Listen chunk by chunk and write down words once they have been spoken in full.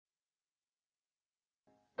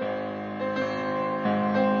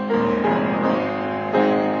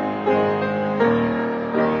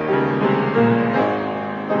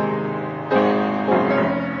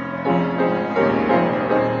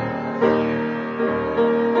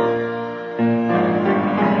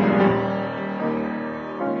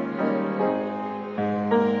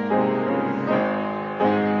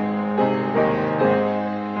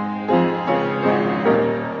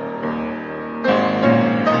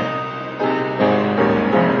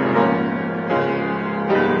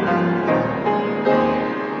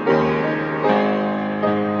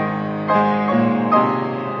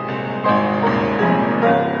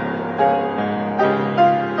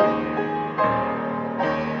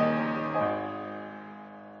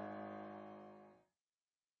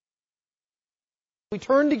We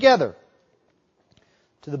turn together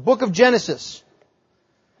to the book of Genesis.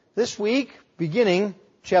 This week, beginning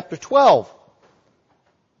chapter 12.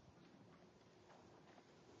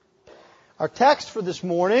 Our text for this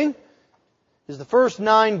morning is the first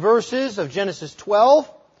 9 verses of Genesis 12.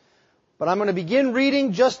 But I'm going to begin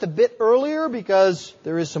reading just a bit earlier because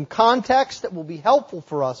there is some context that will be helpful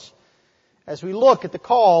for us as we look at the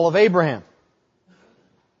call of Abraham.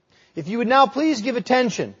 If you would now please give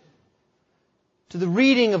attention to the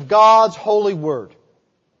reading of God's holy word.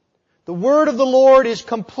 The word of the Lord is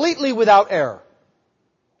completely without error.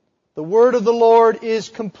 The word of the Lord is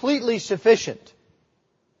completely sufficient.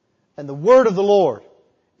 And the word of the Lord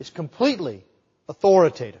is completely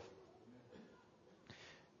authoritative.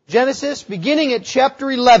 Genesis, beginning at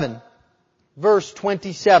chapter 11, verse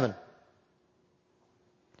 27.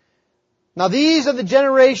 Now these are the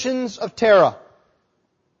generations of Terah.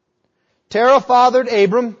 Terah fathered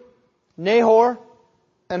Abram, Nahor,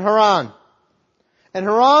 and Haran. And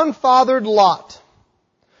Haran fathered Lot.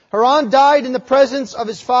 Haran died in the presence of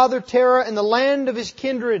his father Terah in the land of his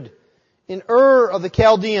kindred, in Ur of the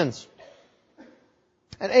Chaldeans.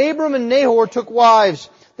 And Abram and Nahor took wives.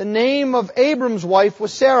 The name of Abram's wife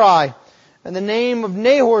was Sarai, and the name of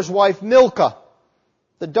Nahor's wife Milcah,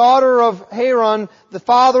 the daughter of Haran, the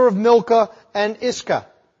father of Milcah and Iscah.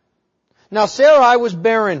 Now Sarai was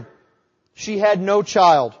barren. She had no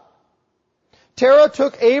child. Terah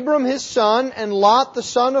took Abram his son, and Lot the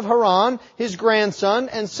son of Haran, his grandson,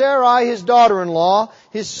 and Sarai his daughter-in-law,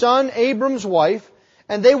 his son Abram's wife,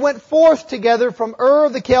 and they went forth together from Ur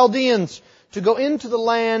of the Chaldeans to go into the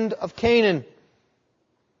land of Canaan.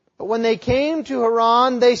 But when they came to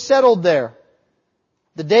Haran, they settled there.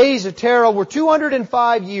 The days of Terah were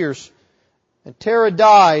 205 years, and Terah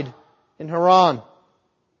died in Haran.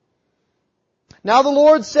 Now the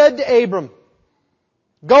Lord said to Abram,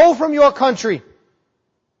 "Go from your country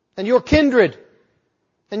and your kindred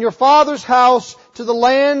and your father's house to the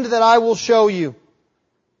land that I will show you.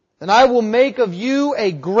 And I will make of you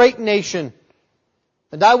a great nation.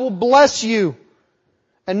 And I will bless you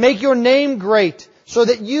and make your name great, so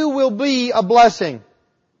that you will be a blessing.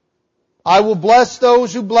 I will bless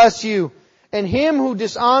those who bless you, and him who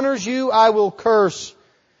dishonors you I will curse.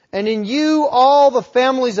 And in you all the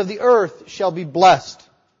families of the earth shall be blessed."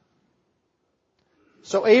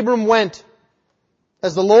 So Abram went,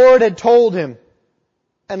 as the Lord had told him,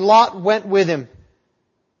 and Lot went with him.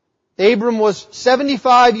 Abram was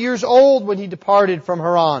 75 years old when he departed from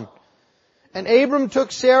Haran. And Abram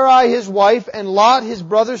took Sarai his wife, and Lot his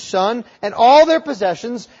brother's son, and all their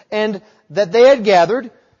possessions, and that they had gathered,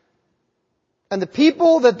 and the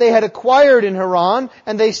people that they had acquired in Haran,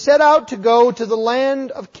 and they set out to go to the land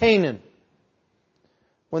of Canaan.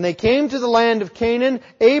 When they came to the land of Canaan,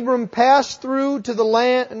 Abram passed through the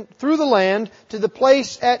land to the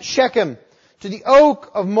place at Shechem, to the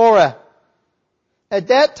oak of Moreh. At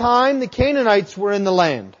that time the Canaanites were in the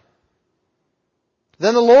land.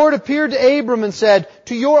 Then the Lord appeared to Abram and said,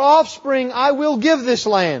 "To your offspring I will give this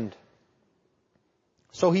land."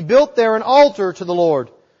 So he built there an altar to the Lord,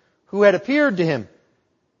 who had appeared to him.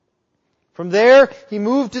 From there he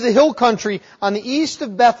moved to the hill country on the east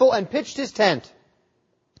of Bethel and pitched his tent,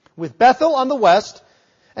 with Bethel on the west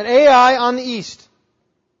and Ai on the east.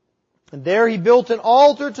 And there he built an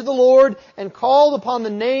altar to the Lord and called upon the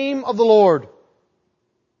name of the Lord.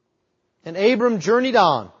 And Abram journeyed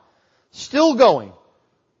on, still going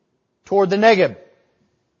toward the Negeb.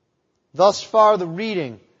 Thus far the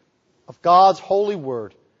reading of God's holy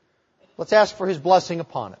word. Let's ask for His blessing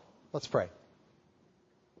upon it. Let's pray.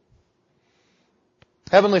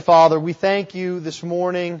 Heavenly Father, we thank You this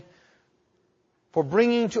morning for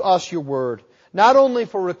bringing to us Your word. Not only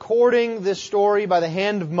for recording this story by the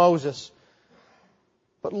hand of Moses,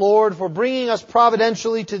 but Lord, for bringing us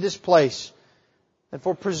providentially to this place and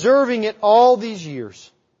for preserving it all these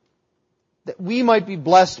years, that we might be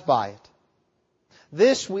blessed by it.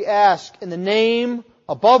 This we ask in the name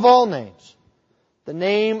above all names, the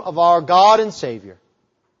name of our God and Savior,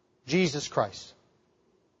 Jesus Christ.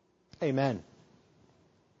 Amen.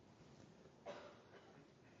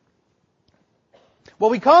 Well,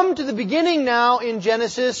 we come to the beginning now in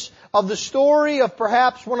Genesis of the story of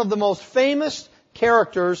perhaps one of the most famous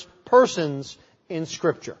characters, persons in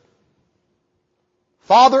Scripture.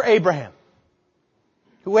 Father Abraham,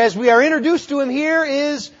 who as we are introduced to him here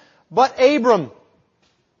is but Abram,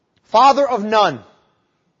 father of none.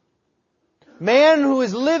 Man who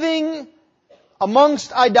is living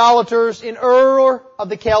amongst idolaters in Ur of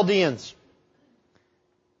the Chaldeans.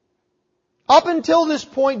 Up until this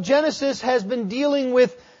point, Genesis has been dealing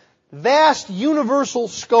with vast universal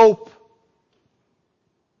scope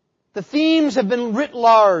The themes have been writ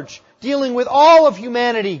large, dealing with all of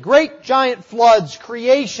humanity, great giant floods,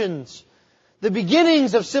 creations, the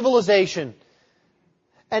beginnings of civilization.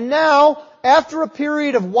 And now, after a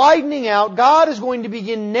period of widening out, God is going to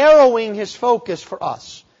begin narrowing His focus for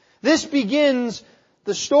us. This begins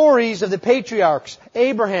the stories of the patriarchs,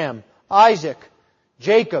 Abraham, Isaac,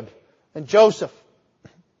 Jacob, and Joseph.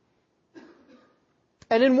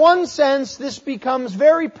 And in one sense, this becomes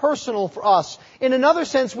very personal for us. In another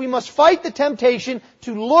sense, we must fight the temptation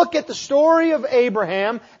to look at the story of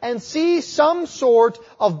Abraham and see some sort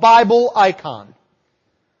of Bible icon.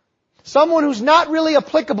 Someone who's not really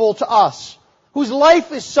applicable to us, whose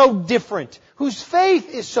life is so different, whose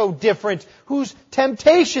faith is so different, whose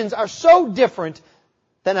temptations are so different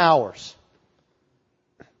than ours.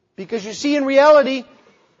 Because you see, in reality,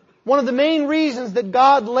 one of the main reasons that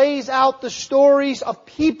God lays out the stories of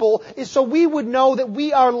people is so we would know that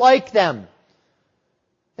we are like them.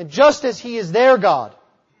 And just as He is their God,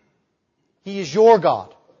 He is your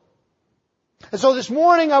God. And so this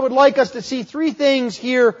morning I would like us to see three things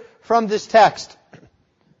here from this text.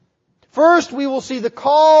 First, we will see the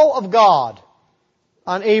call of God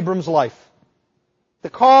on Abram's life.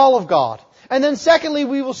 The call of God. And then secondly,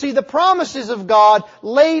 we will see the promises of God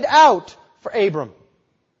laid out for Abram.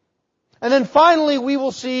 And then finally, we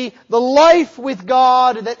will see the life with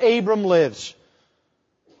God that Abram lives.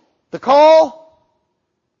 The call,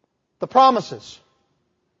 the promises,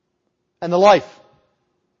 and the life.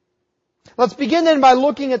 Let's begin then by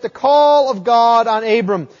looking at the call of God on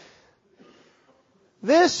Abram.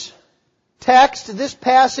 This text, this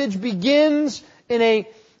passage begins in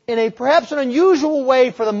a perhaps an unusual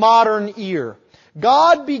way for the modern ear.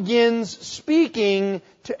 God begins speaking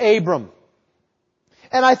to Abram.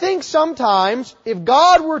 And I think sometimes, if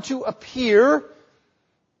God were to appear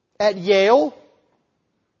at Yale,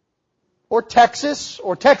 or Texas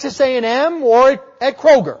A&M, or at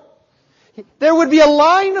Kroger, there would be a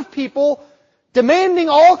line of people demanding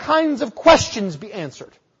all kinds of questions be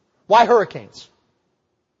answered. Why hurricanes?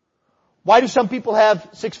 Why do some people have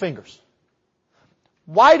 6 fingers?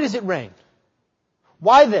 Why does it rain?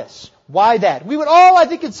 Why this? Why that? We would all, I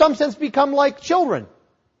think, in some sense become like children,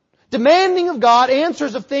 demanding of God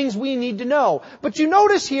answers of things we need to know. But you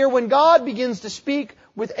notice here when God begins to speak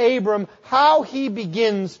with Abram, how He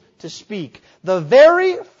begins to speak. The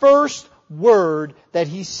very first word that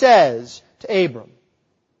He says to Abram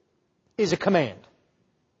is a command.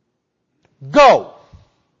 Go.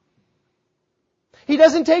 He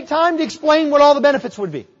doesn't take time to explain what all the benefits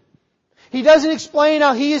would be. He doesn't explain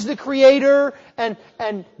how He is the Creator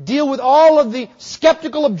and deal with all of the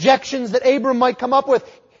skeptical objections that Abram might come up with.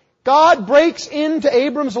 God breaks into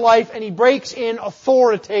Abram's life and He breaks in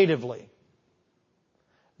authoritatively.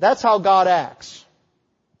 That's how God acts.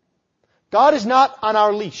 God is not on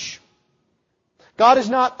our leash. God is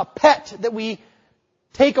not a pet that we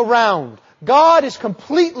take around. God is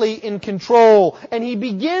completely in control. And He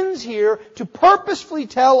begins here to purposefully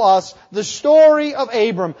tell us the story of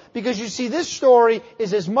Abram. Because you see, this story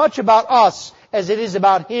is as much about us as it is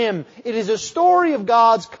about Him. It is a story of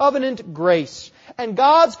God's covenant grace. And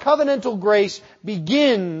God's covenantal grace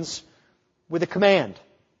begins with a command.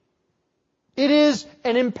 It is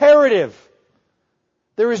an imperative.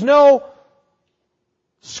 There is no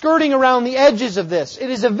skirting around the edges of this. It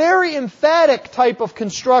is a very emphatic type of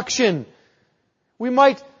construction. We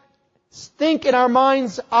might think in our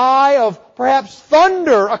mind's eye of perhaps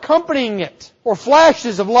thunder accompanying it, or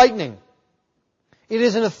flashes of lightning. It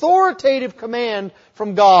is an authoritative command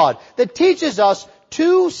from God that teaches us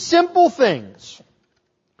 2 simple things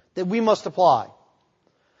that we must apply.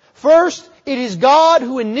 First, it is God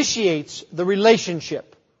who initiates the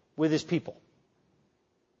relationship with His people.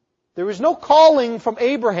 There is no calling from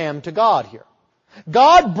Abraham to God here.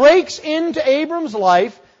 God breaks into Abram's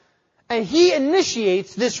life and He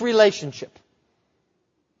initiates this relationship.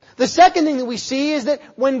 The second thing that we see is that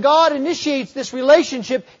when God initiates this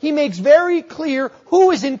relationship, He makes very clear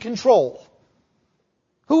who is in control.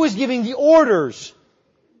 Who is giving the orders,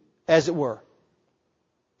 as it were.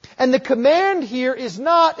 And the command here is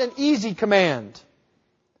not an easy command.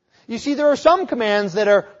 You see, there are some commands that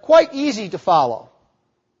are quite easy to follow.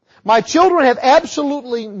 My children have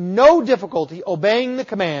absolutely no difficulty obeying the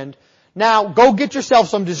command, now go get yourself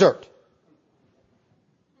some dessert.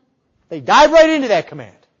 They dive right into that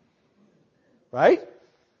command. Right?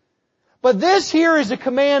 But this here is a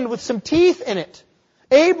command with some teeth in it.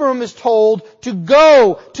 Abram is told to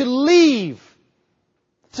go, to leave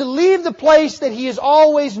the place that he has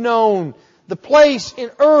always known, the place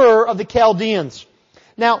in Ur of the Chaldeans.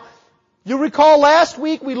 Now, you recall last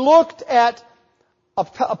week we looked at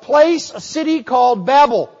a place, a city called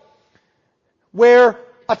Babel. where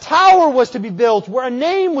a tower was to be built, where a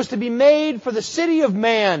name was to be made for the city of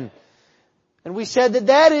man. And we said that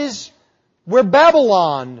that is where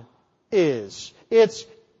Babylon is. It's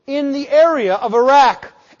in the area of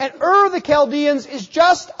Iraq. And Ur of the Chaldeans is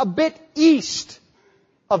just a bit east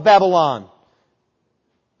of Babylon.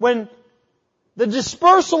 When the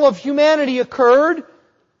dispersal of humanity occurred,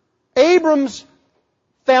 Abram's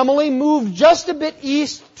family moved just a bit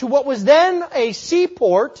east to what was then a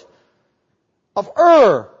seaport of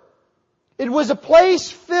Ur. It was a place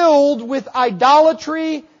filled with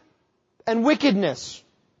idolatry and wickedness.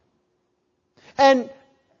 And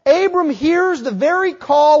Abram hears the very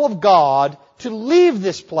call of God to leave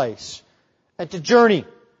this place and to journey.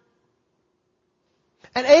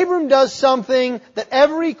 And Abram does something that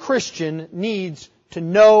every Christian needs to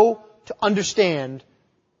know, to understand,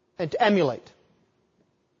 and to emulate.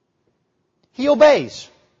 He obeys.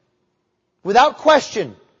 Without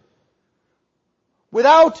question.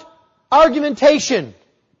 Without argumentation.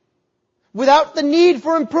 Without the need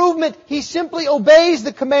for improvement. He simply obeys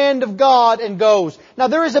the command of God and goes. Now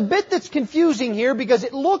there is a bit that's confusing here because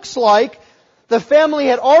it looks like the family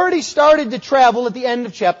had already started to travel at the end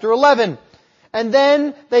of chapter 11. And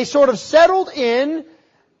then they sort of settled in,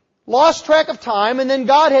 lost track of time, and then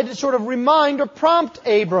God had to sort of remind or prompt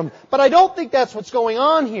Abram. But I don't think that's what's going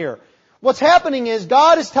on here. What's happening is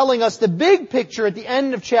God is telling us the big picture at the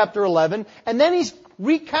end of chapter 11, and then He's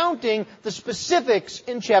recounting the specifics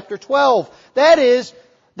in chapter 12. That is,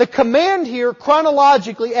 the command here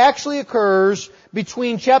chronologically actually occurs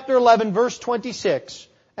between chapter 11, verse 26,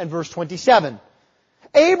 and verse 27.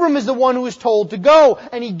 Abram is the one who is told to go,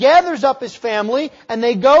 and he gathers up his family, and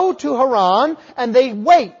they go to Haran, and they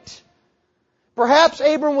wait. Perhaps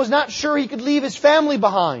Abram was not sure he could leave his family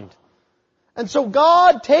behind. And so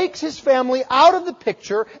God takes his family out of the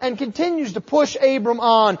picture and continues to push Abram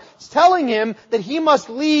on, telling him that he must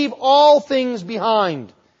leave all things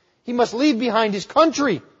behind. He must leave behind his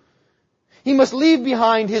country. He must leave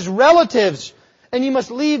behind his relatives. And he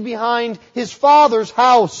must leave behind his father's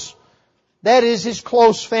house. That is his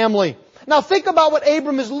close family. Now think about what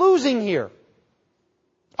Abram is losing here.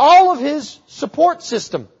 All of his support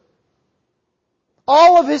system.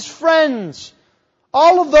 All of his friends.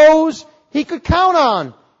 All of those he could count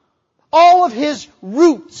on. All of his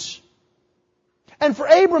roots. And for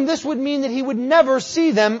Abram, this would mean that he would never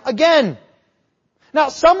see them again. Now,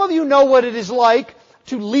 some of you know what it is like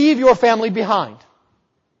to leave your family behind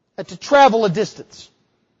and to travel a distance.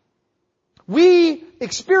 We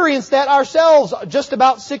experienced that ourselves just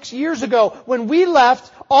about 6 years ago when we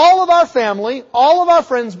left all of our family, all of our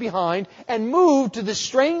friends behind and moved to this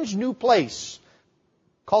strange new place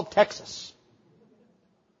called Texas.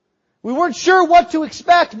 We weren't sure what to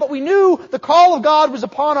expect, but we knew the call of God was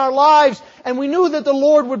upon our lives, and we knew that the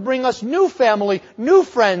Lord would bring us new family, new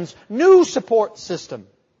friends, new support system.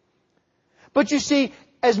 But you see,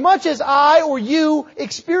 as much as I or you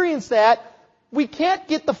experience that, we can't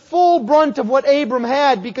get the full brunt of what Abram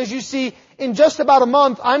had, because you see, in just about a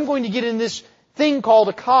month, I'm going to get in this thing called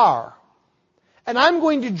a car. And I'm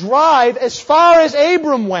going to drive as far as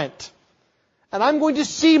Abram went. And I'm going to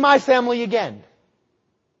see my family again.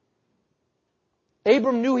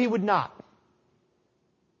 Abram knew he would not.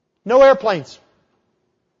 No airplanes.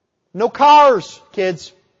 No cars,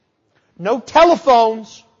 kids. No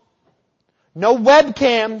telephones. No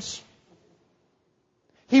webcams.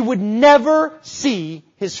 He would never see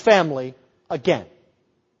his family again.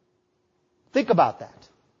 Think about that.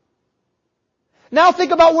 Now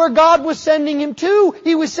think about where God was sending him to.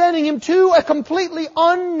 He was sending him to a completely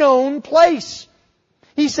unknown place.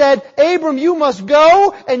 He said, Abram, you must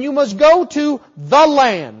go, and you must go to the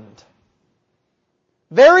land.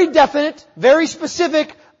 Very definite, very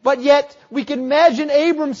specific, but yet we can imagine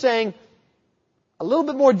Abram saying, a little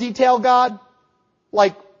bit more detail, God?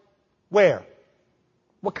 Like, where?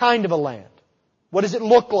 What kind of a land? What does it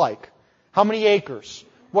look like? How many acres?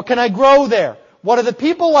 What can I grow there? What are the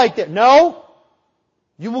people like there? No.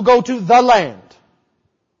 You will go to the land.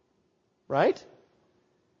 Right?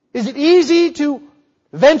 Is it easy to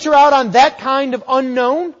venture out on that kind of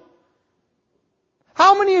unknown?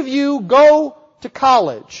 How many of you go to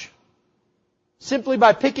college simply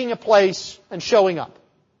by picking a place and showing up?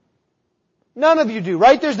 None of you do,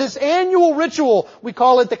 right? There's this annual ritual. We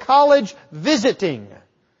call it the college visiting.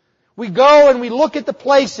 We go and we look at the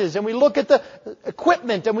places, and we look at the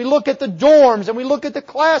equipment, and we look at the dorms, and we look at the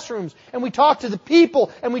classrooms, and we talk to the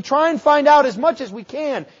people, and we try and find out as much as we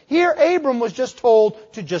can. Here, Abram was just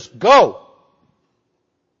told to just go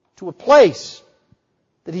to a place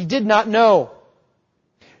that he did not know.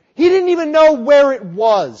 He didn't even know where it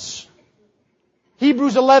was.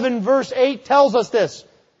 Hebrews 11 verse 8 tells us this.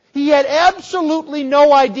 He had absolutely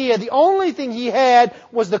no idea. The only thing he had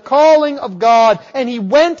was the calling of God, and he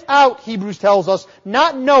went out, Hebrews tells us,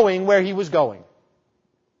 not knowing where he was going.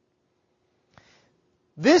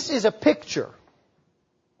 This is a picture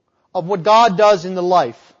of what God does in the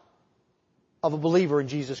life of a believer in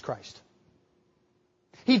Jesus Christ.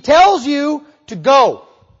 He tells you to go,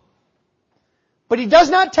 but He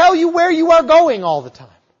does not tell you where you are going all the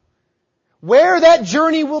time. Where that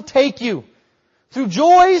journey will take you. Through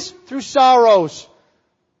joys, through sorrows,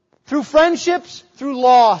 through friendships, through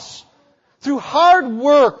loss, through hard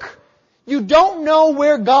work. You don't know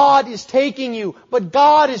where God is taking you, but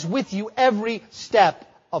God is with you every step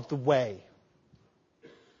of the way.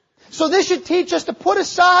 So this should teach us to put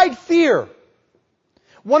aside fear.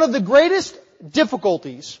 One of the greatest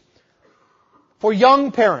difficulties for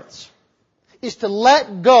young parents is to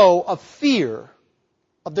let go of fear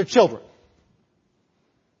of their children.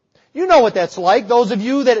 You know what that's like. Those of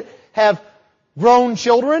you that have grown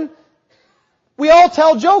children, we all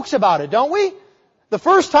tell jokes about it, don't we? The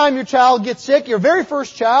first time your child gets sick, your very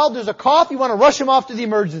first child, there's a cough, you want to rush him off to the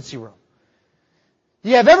emergency room.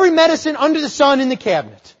 You have every medicine under the sun in the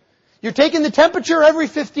cabinet. You're taking the temperature every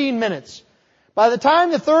 15 minutes. By the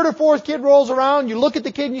time the third or fourth kid rolls around, you look at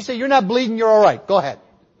the kid and you say, "You're not bleeding, you're all right. Go ahead."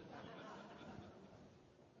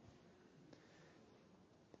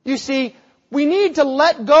 You see, we need to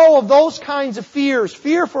let go of those kinds of fears.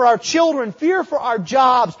 Fear for our children, fear for our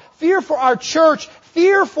jobs, fear for our church,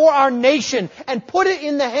 fear for our nation, and put it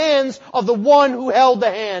in the hands of the one who held the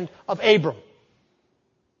hand of Abram.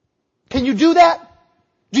 Can you do that?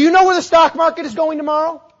 Do you know where the stock market is going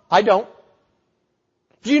tomorrow? I don't.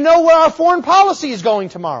 Do you know where our foreign policy is going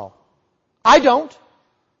tomorrow? I don't.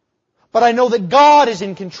 But I know that God is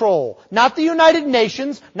in control. Not the United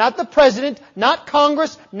Nations, not the President, not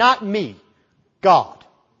Congress, not me. God.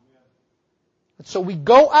 And so we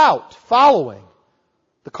go out following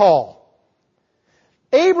the call.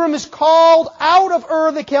 Abram is called out of Ur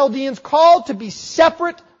of the Chaldeans, called to be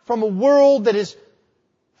separate from a world that is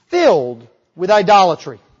filled with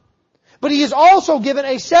idolatry. But he is also given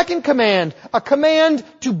a second command, a command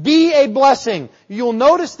to be a blessing. You'll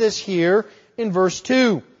notice this here in verse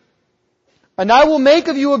 2. "And I will make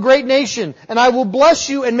of you a great nation, and I will bless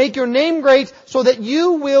you and make your name great so that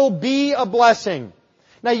you will be a blessing."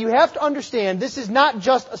 Now you have to understand, this is not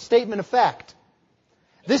just a statement of fact.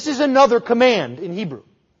 This is another command in Hebrew.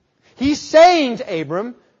 He's saying to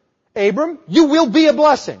Abram, "Abram, you will be a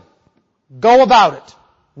blessing. Go about it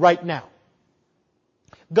right now."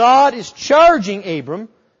 God is charging Abram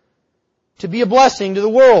to be a blessing to the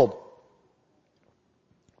world.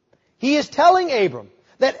 He is telling Abram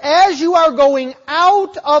that as you are going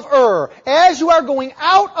out of Ur, as you are going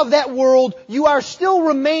out of that world, you are still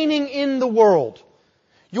remaining in the world.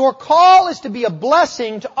 Your call is to be a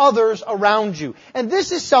blessing to others around you. And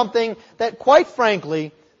this is something that, quite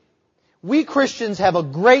frankly, we Christians have a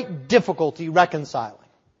great difficulty reconciling.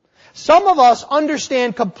 Some of us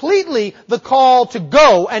understand completely the call to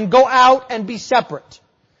go and go out and be separate.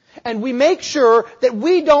 And we make sure that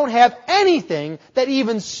we don't have anything that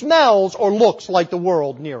even smells or looks like the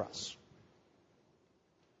world near us.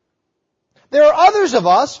 There are others of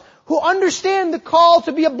us who understand the call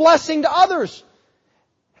to be a blessing to others.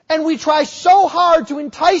 And we try so hard to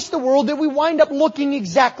entice the world that we wind up looking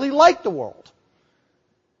exactly like the world.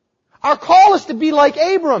 Our call is to be like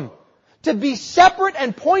Abram, to be separate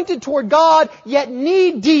and pointed toward God, yet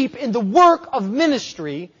knee-deep in the work of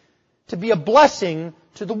ministry, to be a blessing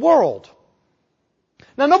to the world.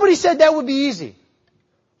 Now, nobody said that would be easy.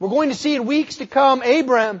 We're going to see in weeks to come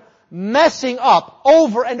Abram messing up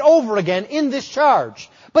over and over again in this charge.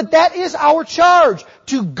 But that is our charge,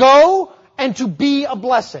 to go and to be a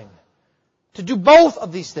blessing. To do both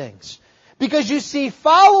of these things. Because you see,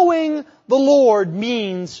 following the Lord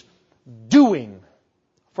means doing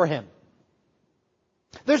for Him.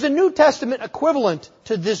 There's a New Testament equivalent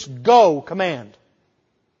to this go command.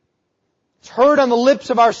 It's heard on the lips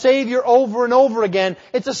of our Savior over and over again.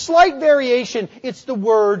 It's a slight variation. It's the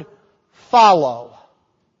word follow.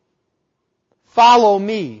 Follow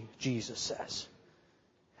me, Jesus says.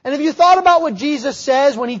 And have you thought about what Jesus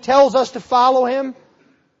says when He tells us to follow Him?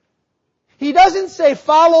 He doesn't say,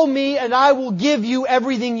 "Follow me and I will give you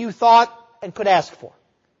everything you thought and could ask for."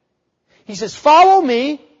 He says, "Follow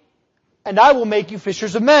me and I will make you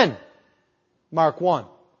fishers of men." Mark 1.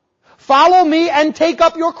 "Follow me and take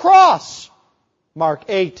up your cross." Mark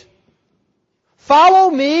 8. "Follow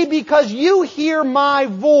me because you hear my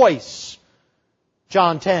voice."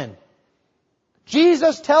 John 10.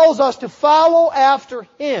 Jesus tells us to follow after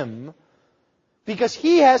Him because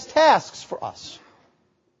He has tasks for us.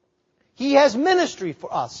 He has ministry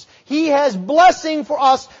for us. He has blessing for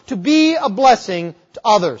us to be a blessing to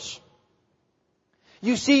others.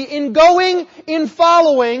 You see, in going, in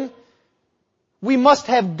following, we must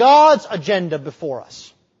have God's agenda before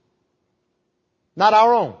us, not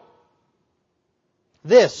our own.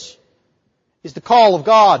 This is the call of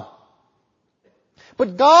God.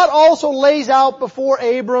 But God also lays out before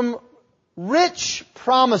Abram rich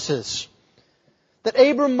promises that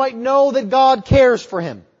Abram might know that God cares for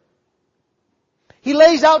him. He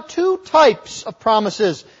lays out two types of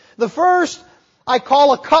promises. The first I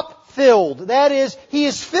call a cup filled. That is, He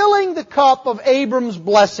is filling the cup of Abram's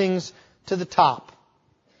blessings to the top.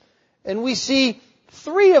 And we see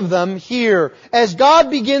three of them here as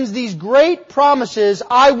God begins these great promises,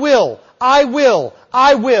 I will, I will,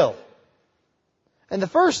 I will. And the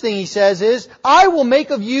first thing He says is, I will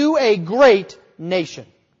make of you a great nation.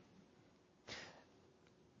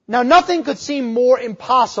 Now nothing could seem more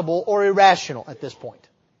impossible or irrational at this point.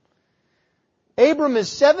 Abram is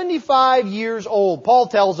 75 years old. Paul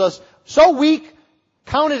tells us, so weak,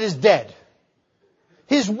 counted as dead.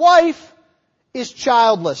 His wife is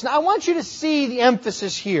childless. Now I want you to see the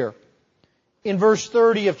emphasis here in verse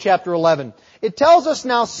 30 of chapter 11. It tells us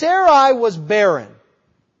now Sarai was barren.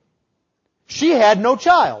 She had no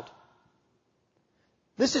child.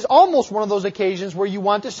 This is almost one of those occasions where you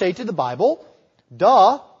want to say to the Bible,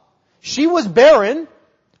 duh, she was barren.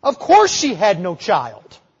 Of course she had no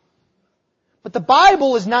child. But the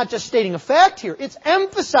Bible is not just stating a fact here. It's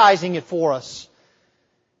emphasizing it for us.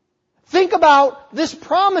 Think about this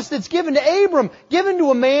promise that's given to Abram, given to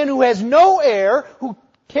a man who has no heir, who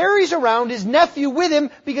carries around his nephew with him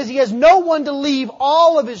because he has no one to leave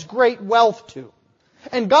all of his great wealth to.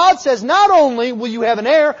 And God says, not only will you have an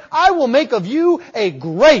heir, I will make of you a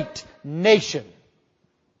great nation.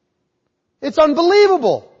 It's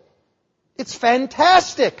unbelievable. It's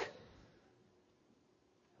fantastic.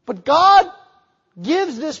 But God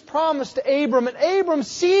gives this promise to Abram, and Abram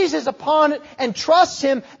seizes upon it and trusts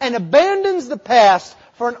Him and abandons the past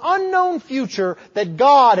for an unknown future that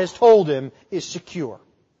God has told him is secure.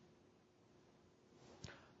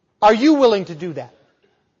 Are you willing to do that?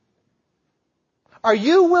 Are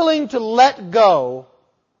you willing to let go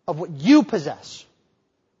of what you possess,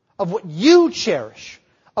 of what you cherish,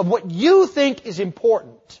 of what you think is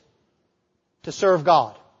important to serve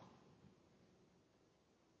God?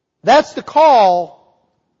 That's the call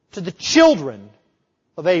to the children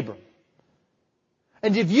of Abram.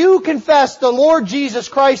 And if you confess the Lord Jesus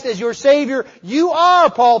Christ as your Savior, you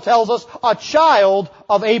are, Paul tells us, a child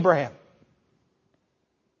of Abraham.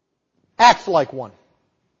 Act like one.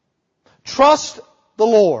 Trust the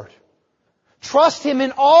Lord. Trust Him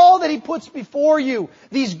in all that He puts before you.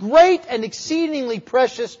 These great and exceedingly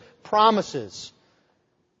precious promises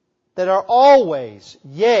that are always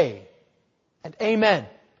yea and amen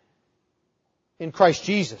in Christ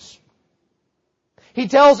Jesus. He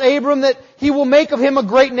tells Abram that He will make of him a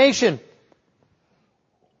great nation.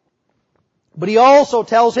 But He also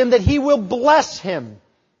tells him that He will bless him.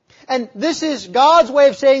 And this is God's way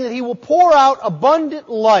of saying that He will pour out abundant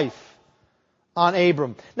life on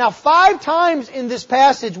Abram. Now 5 times in this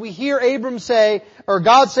passage we hear Abram say, or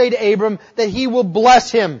God say to Abram, that He will bless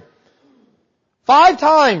him. 5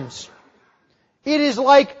 times. It is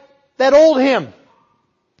like that old hymn.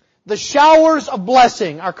 The showers of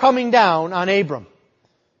blessing are coming down on Abram.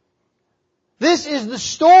 This is the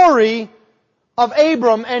story of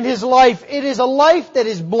Abram and his life. It is a life that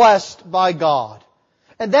is blessed by God.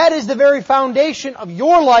 And that is the very foundation of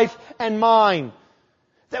your life and mine.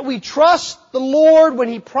 That we trust the Lord when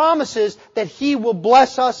He promises that He will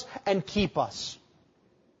bless us and keep us.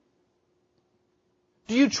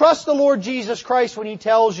 Do you trust the Lord Jesus Christ when He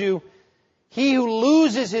tells you, he who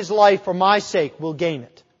loses his life for my sake will gain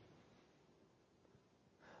it?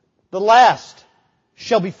 The last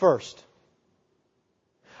shall be first.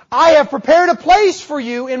 I have prepared a place for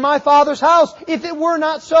you in my Father's house. If it were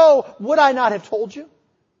not so, would I not have told you?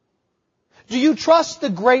 Do you trust the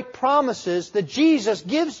great promises that Jesus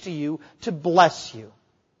gives to you to bless you?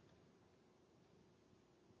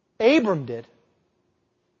 Abram did.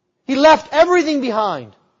 He left everything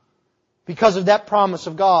behind because of that promise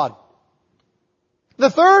of God. The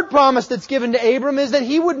third promise that's given to Abram is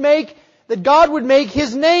that God would make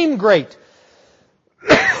His name great.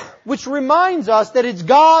 Which reminds us that it's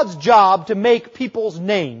God's job to make people's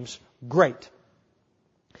names great.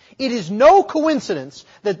 It is no coincidence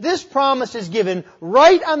that this promise is given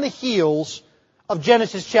right on the heels of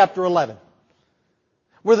Genesis chapter 11.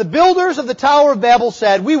 Where the builders of the Tower of Babel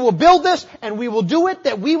said, we will build this and we will do it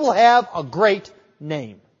that we will have a great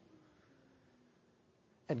name.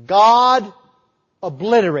 And God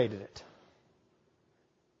obliterated it.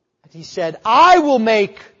 He said, I will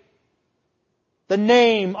make the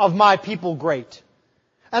name of my people great.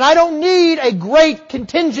 And I don't need a great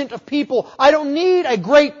contingent of people. I don't need a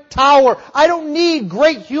great tower. I don't need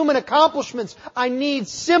great human accomplishments. I need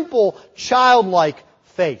simple, childlike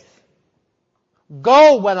faith.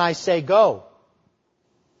 Go when I say go.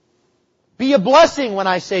 Be a blessing when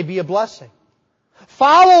I say be a blessing.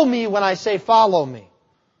 Follow me when I say follow me.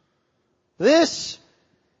 This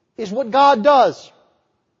is what God does.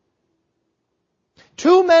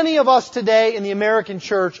 Too many of us today in the American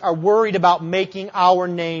church are worried about making our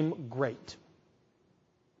name great.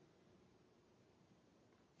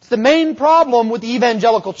 It's the main problem with the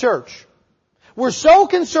evangelical church. We're so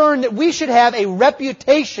concerned that we should have a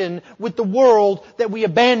reputation with the world that we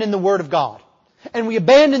abandon the Word of God. And we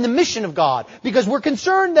abandon the mission of God because we're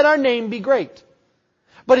concerned that our name be great.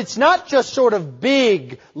 But it's not just sort of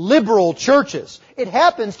big, liberal churches. It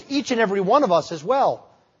happens to each and every one of us as well.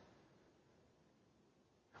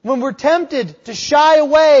 When we're tempted to shy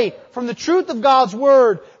away from the truth of God's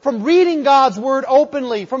Word, from reading God's Word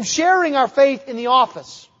openly, from sharing our faith in the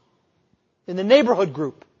office, in the neighborhood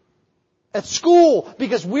group, at school,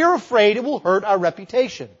 because we're afraid it will hurt our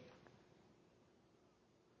reputation.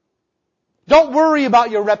 Don't worry about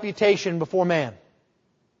your reputation before man.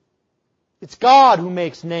 It's God who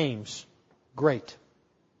makes names great.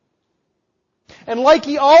 And like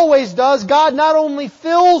He always does, God not only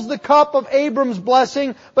fills the cup of Abram's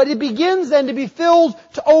blessing, but it begins then to be filled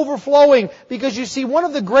to overflowing. Because you see, one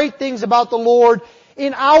of the great things about the Lord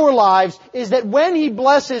in our lives is that when He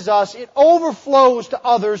blesses us, it overflows to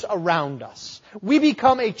others around us. We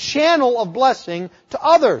become a channel of blessing to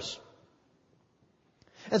others.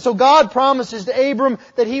 And so God promises to Abram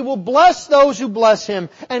that He will bless those who bless him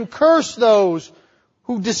and curse those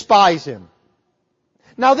who despise him.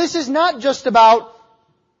 Now this is not just about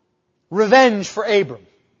revenge for Abram.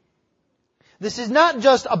 This is not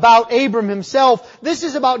just about Abram himself. This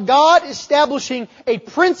is about God establishing a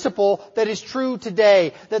principle that is true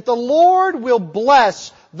today. That the Lord will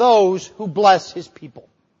bless those who bless His people.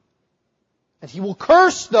 And He will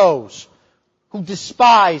curse those who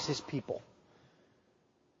despise His people.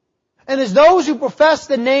 And as those who profess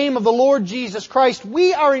the name of the Lord Jesus Christ,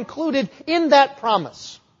 we are included in that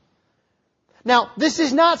promise. Now, this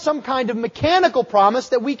is not some kind of mechanical promise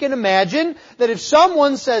that we can imagine that if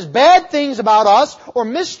someone says bad things about us, or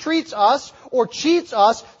mistreats us, or cheats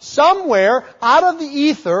us, somewhere out of the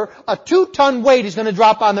ether, a 2-ton weight is going to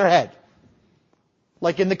drop on their head.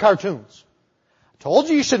 Like in the cartoons. I told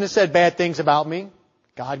you shouldn't have said bad things about me.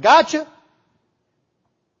 God got you.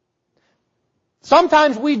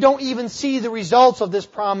 Sometimes we don't even see the results of this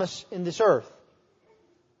promise in this earth.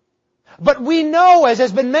 But we know, as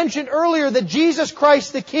has been mentioned earlier, that Jesus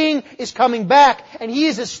Christ the King is coming back and He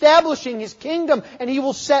is establishing His kingdom and He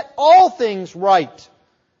will set all things right.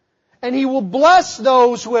 And He will bless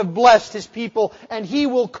those who have blessed His people and He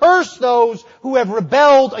will curse those who have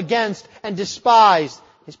rebelled against and despised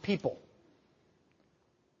His people.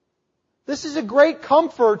 This is a great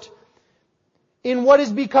comfort in what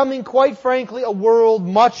is becoming, quite frankly, a world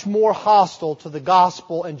much more hostile to the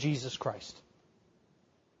gospel and Jesus Christ.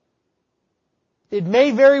 It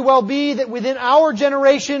may very well be that within our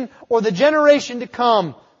generation or the generation to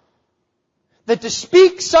come, that to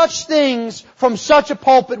speak such things from such a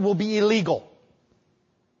pulpit will be illegal.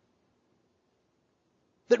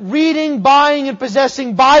 That reading, buying, and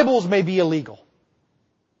possessing Bibles may be illegal.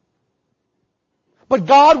 But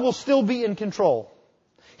God will still be in control.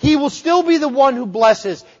 He will still be the one who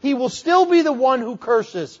blesses. He will still be the one who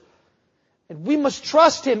curses. And we must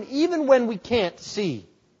trust Him even when we can't see.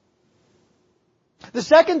 The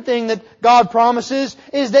second thing that God promises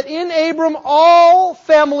is that in Abram all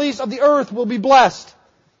families of the earth will be blessed.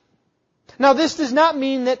 Now this does not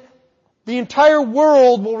mean that the entire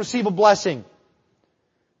world will receive a blessing,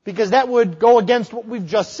 because that would go against what we've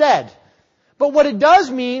just said. But what it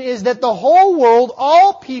does mean is that the whole world,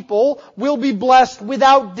 all people, will be blessed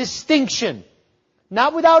without distinction.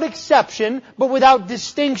 Not without exception, but without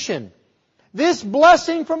distinction. This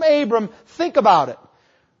blessing from Abram, think about it.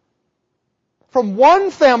 From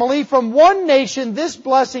one family, from one nation, this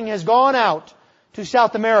blessing has gone out to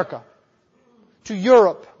South America, to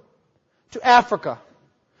Europe, to Africa,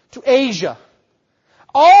 to Asia.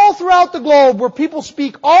 All throughout the globe where people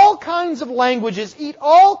speak all kinds of languages, eat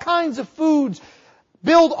all kinds of foods,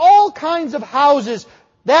 build all kinds of houses,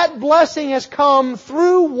 that blessing has come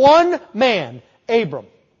through one man, Abram.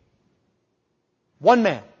 One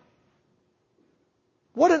man.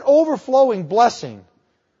 What an overflowing blessing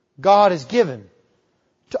God has given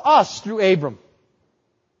to us through Abram.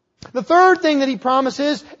 The third thing that He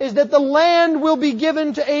promises is that the land will be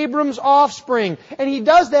given to Abram's offspring. And He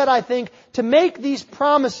does that, I think, to make these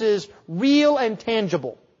promises real and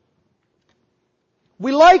tangible.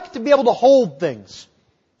 We like to be able to hold things,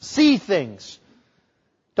 see things,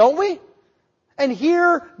 don't we? And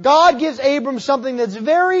here, God gives Abram something that's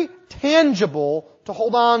very tangible to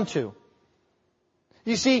hold on to.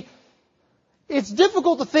 You see, it's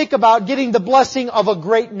difficult to think about getting the blessing of a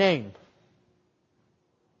great name.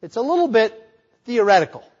 It's a little bit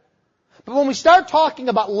theoretical. But when we start talking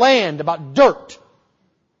about land, about dirt,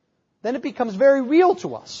 then it becomes very real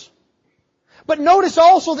to us. But notice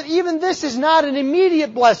also that even this is not an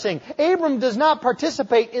immediate blessing. Abram does not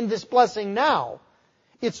participate in this blessing now.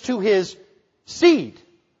 It's to his seed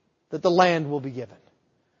that the land will be given.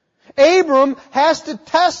 Abram has to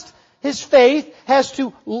test his faith, has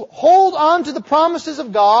to hold on to the promises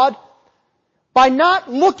of God by not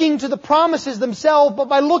looking to the promises themselves, but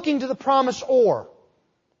by looking to the promisor.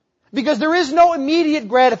 Because there is no immediate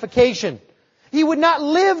gratification. He would not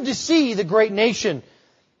live to see the great nation.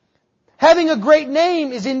 Having a great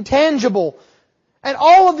name is intangible. And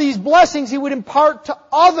all of these blessings He would impart to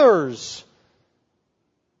others.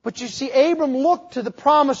 But you see, Abram looked to the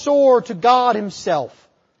promisor, to God Himself,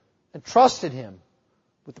 and trusted Him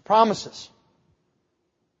with the promises.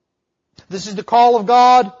 This is the call of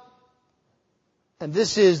God, and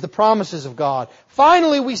this is the promises of God.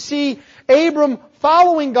 Finally, we see Abram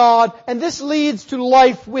following God, and this leads to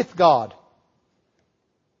life with God.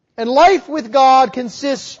 And life with God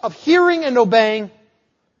consists of hearing and obeying,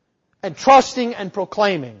 and trusting and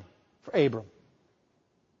proclaiming for Abram.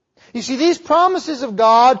 You see, these promises of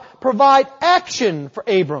God provide action for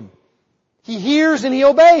Abram. He hears and he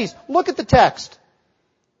obeys. Look at the text.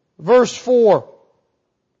 Verse 4.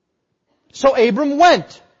 So Abram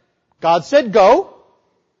went. God said, go.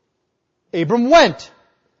 Abram went.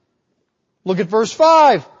 Look at verse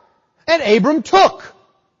 5. And Abram took.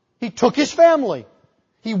 He took his family.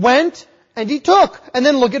 He went and he took. And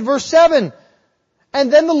then look at verse 7.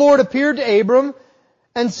 And then the Lord appeared to Abram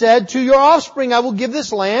and said, to your offspring I will give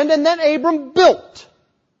this land. And then Abram built.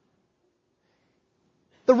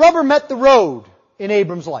 The rubber met the road in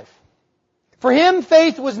Abram's life. For him,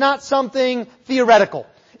 faith was not something theoretical.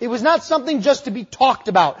 It was not something just to be talked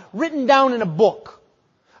about, written down in a book.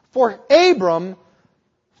 For Abram,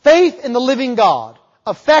 faith in the living God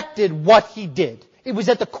affected what he did. It was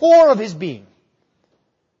at the core of his being.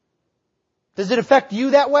 Does it affect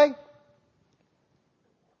you that way?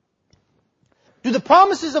 Do the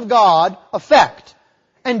promises of God affect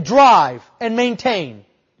and drive and maintain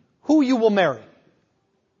who you will marry?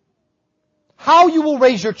 How you will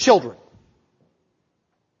raise your children?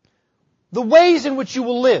 The ways in which you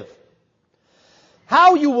will live?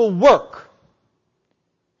 How you will work?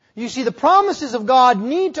 You see, the promises of God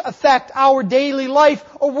need to affect our daily life,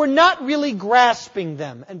 or we're not really grasping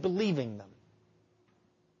them and believing them.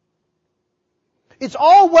 It's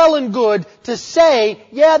all well and good to say,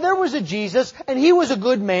 yeah, there was a Jesus, and He was a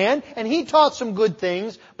good man, and He taught some good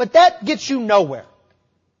things, but that gets you nowhere.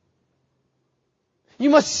 You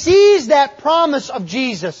must seize that promise of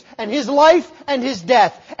Jesus and His life and His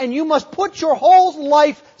death, and you must put your whole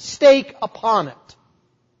life stake upon it.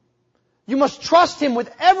 You must trust Him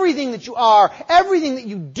with everything that you are, everything that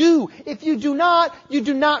you do. If you do not, you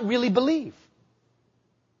do not really believe.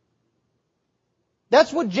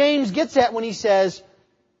 That's what James gets at when he says,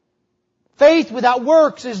 faith without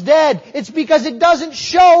works is dead. It's because it doesn't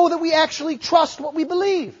show that we actually trust what we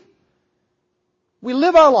believe. We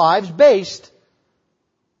live our lives based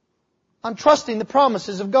on trusting the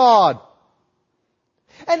promises of God.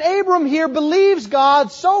 And Abram here believes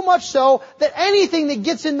God so much so that anything that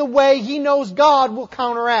gets in the way, he knows God will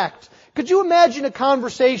counteract. Could you imagine a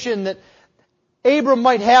conversation that Abram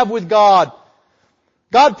might have with God?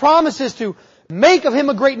 God promises to make of him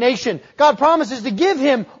a great nation. God promises to give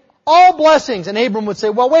him all blessings. And Abram would say,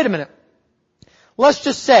 well, wait a minute. Let's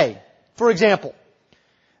just say, for example,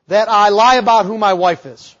 that I lie about who my wife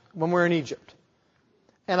is when we're in Egypt.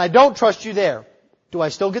 And I don't trust you there. Do I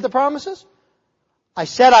still get the promises? I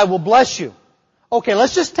said I will bless you. Okay,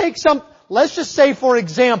 let's just say, for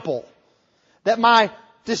example, that my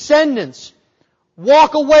descendants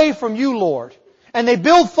walk away from you, Lord, and they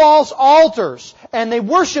build false altars, and they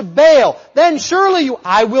worship Baal. Then surely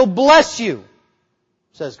I will bless you,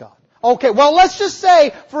 says God. Okay, well, let's just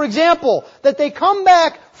say, for example, that they come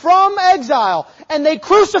back from exile, and they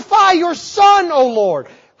crucify your son, O Lord.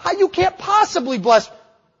 How you can't possibly bless.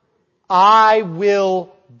 I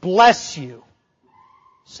will bless you,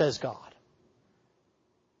 says God.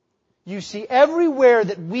 You see, everywhere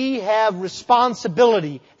that we have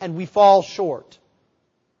responsibility and we fall short,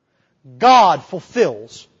 God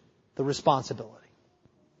fulfills the responsibility.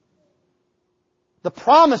 The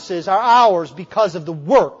promises are ours because of the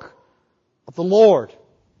work of the Lord.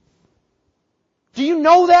 Do you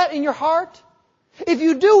know that in your heart? If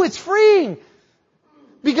you do, it's freeing.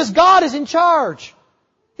 Because God is in charge.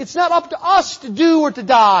 It's not up to us to do or to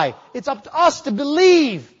die. It's up to us to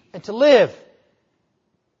believe and to live.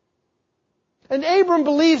 And Abram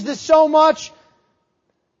believes this so much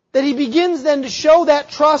that he begins then to show that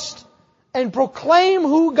trust and proclaim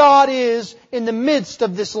who God is in the midst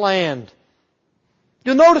of this land.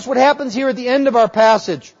 You'll notice what happens here at the end of our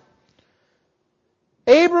passage.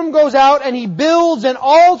 Abram goes out and he builds an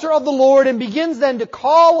altar of the Lord and begins then to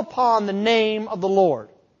call upon the name of the Lord.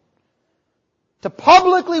 To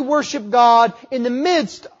publicly worship God in the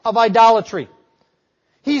midst of idolatry.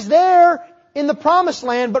 He's there in the promised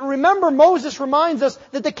land, but remember Moses reminds us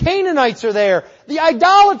that the Canaanites are there. The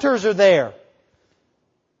idolaters are there.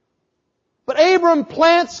 But Abram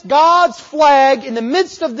plants God's flag in the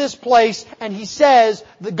midst of this place and he says,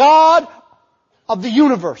 the God of the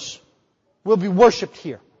universe will be worshipped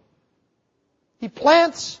here. He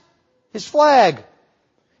plants his flag.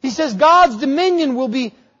 He says God's dominion will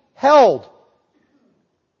be held.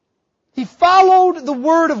 He followed the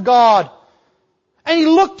Word of God. And he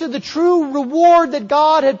looked to the true reward that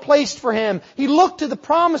God had placed for him. He looked to the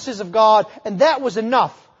promises of God, and that was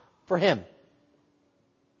enough for him.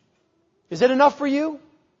 Is it enough for you?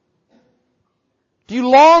 Do you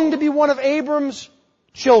long to be one of Abram's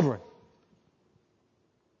children?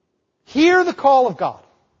 Hear the call of God.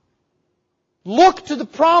 Look to the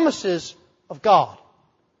promises of God.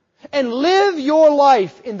 And live your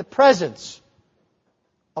life in the presence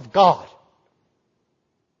of God.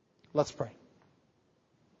 Let's pray.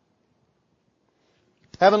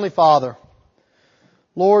 Heavenly Father,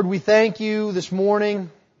 Lord, we thank You this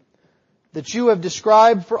morning that You have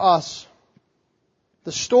described for us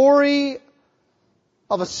the story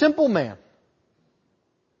of a simple man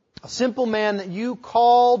that You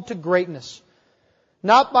called to greatness,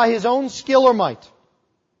 not by his own skill or might,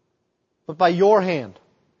 but by Your hand.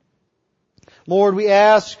 Lord, we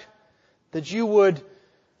ask that You would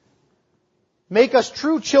make us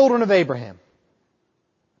true children of Abraham,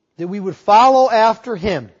 that we would follow after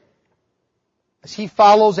him as he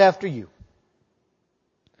follows after You.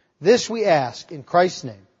 This we ask in Christ's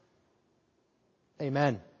name.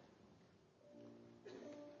 Amen.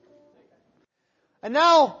 And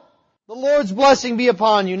now, the Lord's blessing be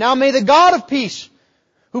upon you. Now may the God of peace,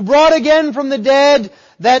 who brought again from the dead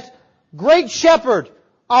that great shepherd,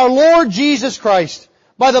 our Lord Jesus Christ,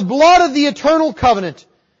 by the blood of the eternal covenant,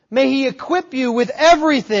 may He equip you with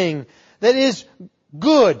everything that is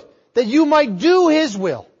good, that you might do His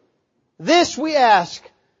will. This we ask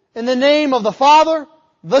in the name of the Father,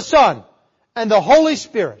 the Son, and the Holy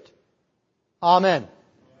Spirit. Amen.